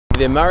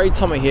there, Murray.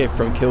 Tommy here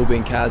from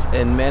Kilburn Cars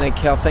in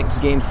Manukau. Thanks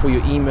again for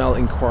your email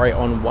inquiry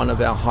on one of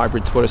our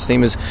hybrid Toyota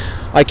Estemas.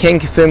 I can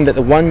confirm that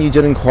the one you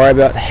did inquire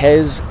about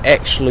has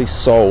actually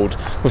sold.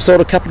 We've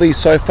sold a couple of these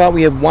so far.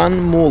 We have one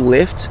more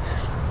left.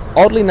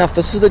 Oddly enough,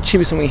 this is the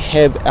cheapest one we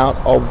have out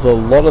of the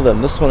lot of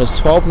them. This one is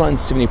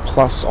 $12,970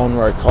 plus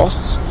on-road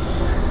costs.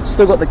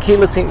 Still got the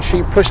keyless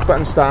entry, push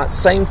button start,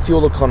 same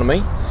fuel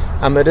economy.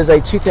 It is a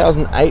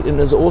 2008 and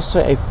is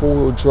also a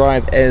four-wheel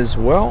drive as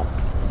well.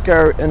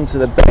 Go into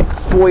the back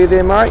for you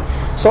there, Murray.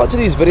 So I like to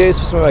do these videos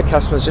for some of our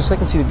customers just so they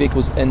can see the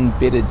vehicles in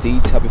better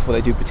detail before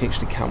they do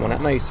potentially come on out.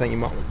 I know you're saying you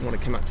might want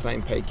to come out today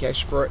and pay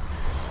cash for it.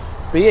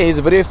 But yeah, here's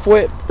a video for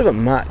you. Bit of a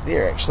mark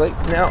there actually.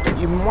 Now,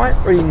 you might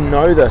already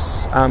know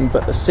this,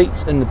 but the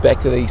seats in the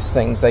back of these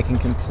things, they can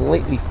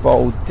completely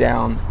fold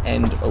down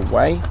and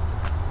away.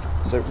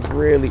 So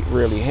really,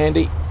 really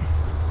handy.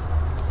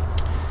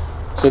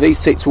 So these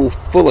seats will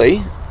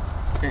fully,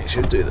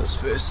 actually do this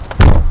first,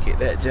 get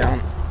that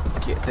down.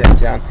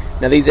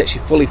 Now these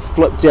actually fully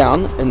flip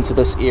down into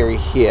this area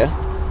here,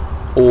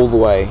 all the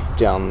way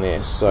down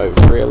there. So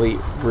really,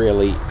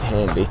 really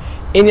handy.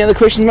 Any other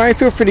questions, Murray?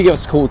 Feel free to give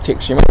us a call or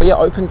text you. We are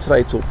open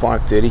today till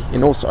 5:30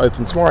 and also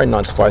open tomorrow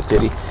 9 to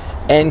 5:30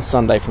 and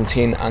Sunday from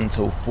 10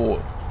 until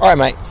 4. Alright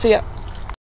mate, see ya.